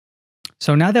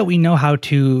So now that we know how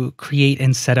to create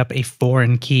and set up a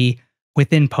foreign key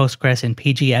within Postgres and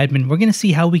pgadmin, we're going to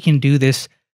see how we can do this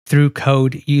through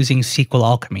code using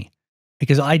SqlAlchemy.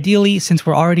 Because ideally, since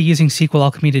we're already using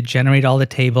SqlAlchemy to generate all the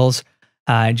tables,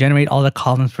 generate all the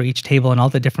columns for each table and all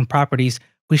the different properties,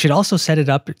 we should also set it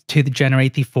up to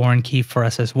generate the foreign key for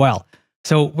us as well.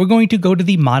 So we're going to go to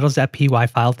the models.py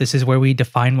file. This is where we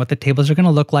define what the tables are going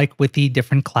to look like with the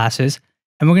different classes.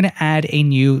 And we're going to add a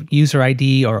new user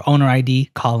ID or owner ID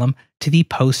column to the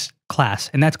post class.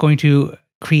 And that's going to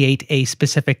create a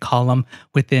specific column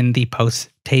within the post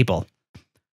table.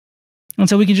 And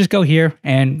so we can just go here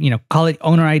and, call it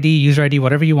owner ID, user ID,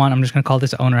 whatever you want. I'm just going to call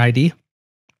this owner ID.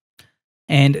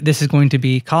 And this is going to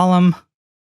be column.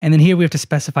 And then here we have to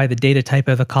specify the data type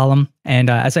of the column.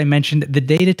 And as I mentioned, the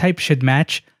data type should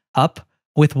match up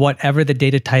with whatever the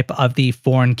data type of the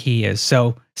foreign key is.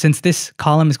 So since this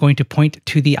column is going to point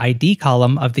to the ID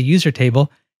column of the user table,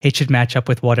 it should match up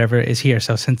with whatever is here.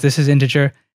 So since this is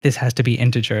integer, this has to be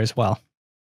integer as well.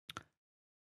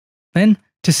 Then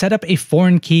to set up a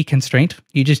foreign key constraint,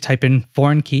 you just type in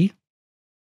foreign key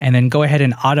and then go ahead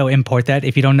and auto import that.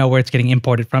 If you don't know where it's getting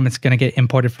imported from, it's going to get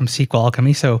imported from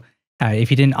SqlAlchemy. So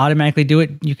if you didn't automatically do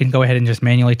it, you can go ahead and just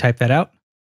manually type that out.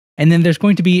 And then there's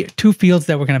going to be two fields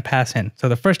that we're going to pass in. So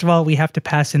the first of all, we have to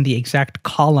pass in the exact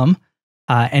column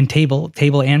and table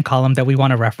and column that we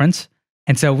want to reference.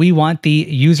 And so we want the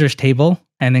users table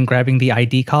and then grabbing the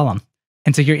ID column.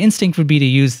 And so your instinct would be to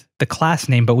use the class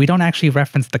name, but we don't actually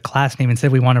reference the class name.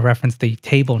 Instead, we want to reference the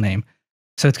table name.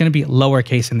 So it's going to be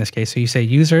lowercase in this case. So you say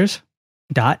users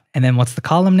dot, and then what's the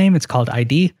column name? It's called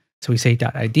ID. So we say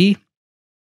 .id.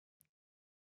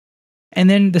 And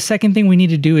then the second thing we need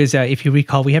to do is, if you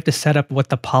recall, we have to set up what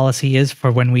the policy is for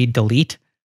when we delete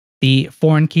the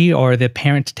foreign key or the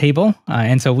parent table.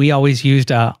 And so we always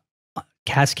used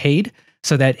cascade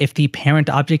so that if the parent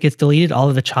object gets deleted, all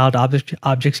of the child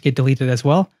objects get deleted as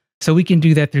well. So we can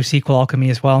do that through SqlAlchemy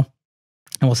as well.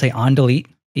 And we'll say onDelete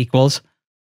equals,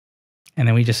 and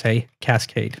then we just say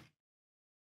cascade.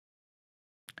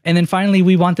 And then finally,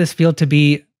 we want this field to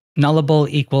be nullable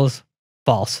equals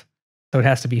false. So it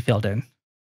has to be filled in.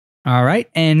 All right.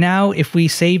 And now if we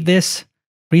save this,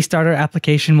 restart our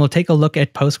application, we'll take a look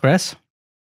at Postgres.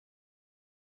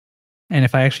 And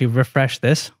if I actually refresh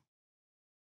this,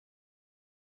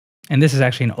 and this is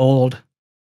actually an old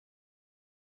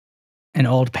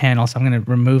panel, so I'm going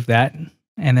to remove that.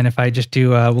 And then if I just do,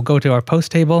 we'll go to our post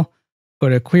table, go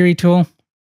to query tool.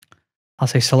 I'll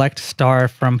say select star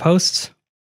from posts.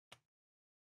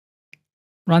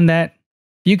 Run that.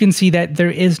 You can see that there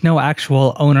is no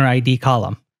actual owner ID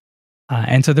column.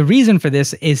 And so the reason for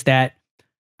this is that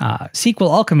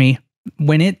SqlAlchemy,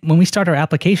 when we start our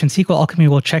application, SqlAlchemy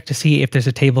will check to see if there's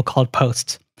a table called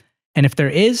posts. And if there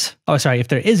is, if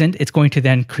there isn't, it's going to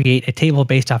then create a table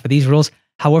based off of these rules.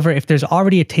 However, if there's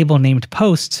already a table named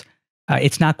posts,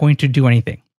 it's not going to do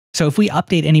anything. So if we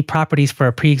update any properties for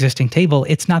a pre-existing table,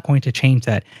 it's not going to change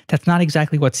that. That's not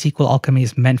exactly what SqlAlchemy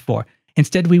is meant for.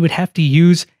 Instead, we would have to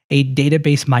use a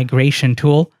database migration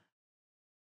tool,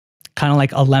 kind of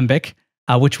like Alembic,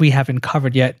 which we haven't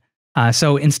covered yet.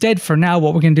 So instead, for now,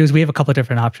 what we're going to do is we have a couple of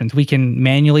different options. We can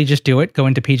manually just do it, go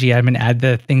into pgadmin, add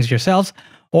the things yourselves,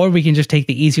 or we can just take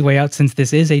the easy way out. Since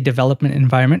this is a development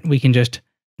environment, we can just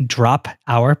drop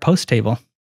our post table.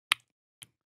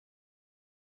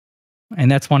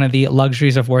 And that's one of the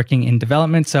luxuries of working in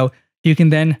development. So you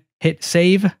can then hit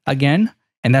save again,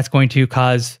 and that's going to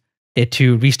cause it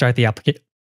to restart the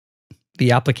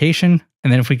application.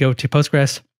 And then if we go to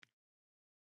Postgres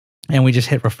and we just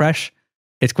hit refresh,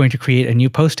 it's going to create a new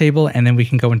post table, and then we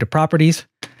can go into properties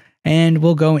and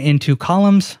we'll go into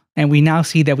columns, and we now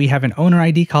see that we have an owner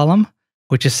ID column,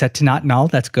 which is set to not null.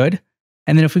 That's good.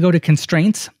 And then if we go to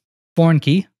constraints, foreign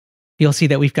key, you'll see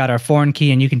that we've got our foreign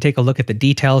key, and you can take a look at the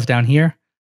details down here.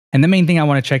 And the main thing I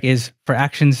want to check is for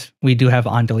actions, we do have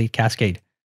onDelete cascade.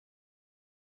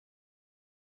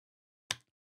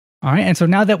 All right, and so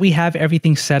now that we have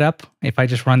everything set up, if I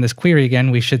just run this query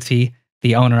again, we should see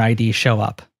the owner ID show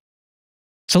up.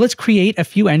 So let's create a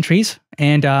few entries.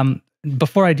 And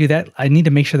before I do that, I need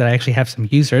to make sure that I actually have some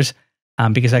users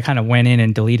because I kind of went in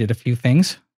and deleted a few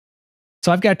things.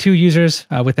 So I've got two users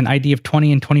with an ID of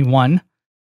 20 and 21.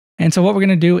 And so what we're going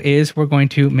to do is we're going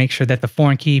to make sure that the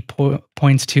foreign key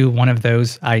points to one of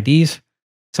those IDs.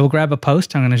 So we'll grab a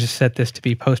post. I'm going to just set this to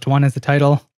be post1 as the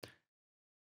title.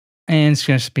 And it's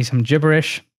going to be some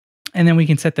gibberish. And then we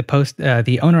can set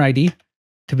the owner ID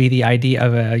to be the ID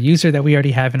of a user that we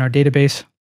already have in our database.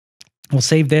 We'll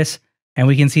save this, and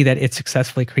we can see that it's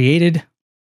successfully created.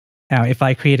 Now, if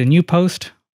I create a new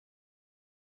post,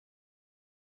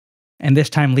 and this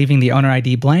time leaving the owner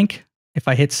ID blank, If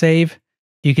I hit save,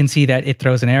 you can see that it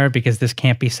throws an error because this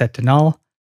can't be set to null.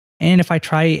 And if I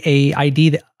try a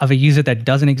ID of a user that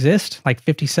doesn't exist, like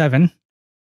 57,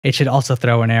 it should also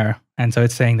throw an error. And so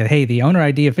it's saying that, hey, the owner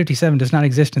ID of 57 does not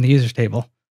exist in the users table.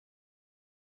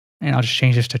 And I'll just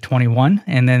change this to 21,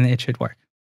 and then it should work.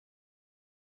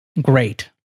 Great.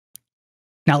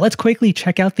 Now let's quickly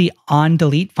check out the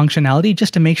on-delete functionality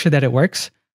just to make sure that it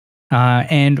works.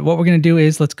 And what we're going to do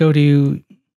is let's go to,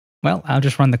 well, I'll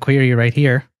just run the query right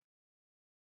here.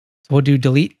 So we'll do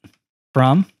delete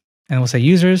from, and we'll say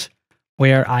users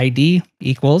where ID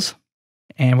equals,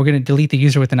 and we're going to delete the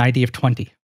user with an ID of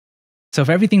 20. So if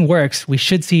everything works, we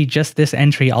should see just this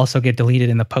entry also get deleted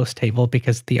in the post table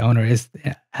because the owner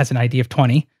has an ID of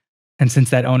 20. And since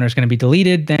that owner is going to be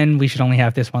deleted, then we should only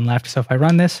have this one left. So if I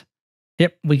run this,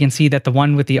 yep, we can see that the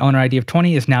one with the owner ID of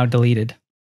 20 is now deleted.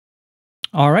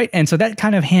 All right, and so that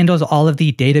kind of handles all of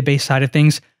the database side of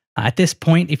things. At this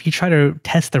point, if you try to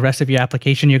test the rest of your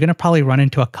application, you're going to probably run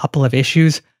into a couple of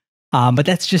issues. But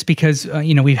that's just because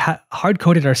we've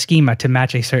hard-coded our schema to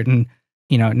match a certain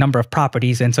number of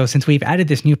properties. And so since we've added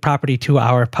this new property to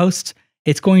our posts,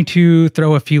 it's going to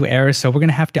throw a few errors. So we're going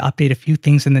to have to update a few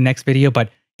things in the next video, but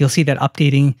you'll see that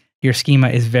updating your schema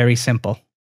is very simple.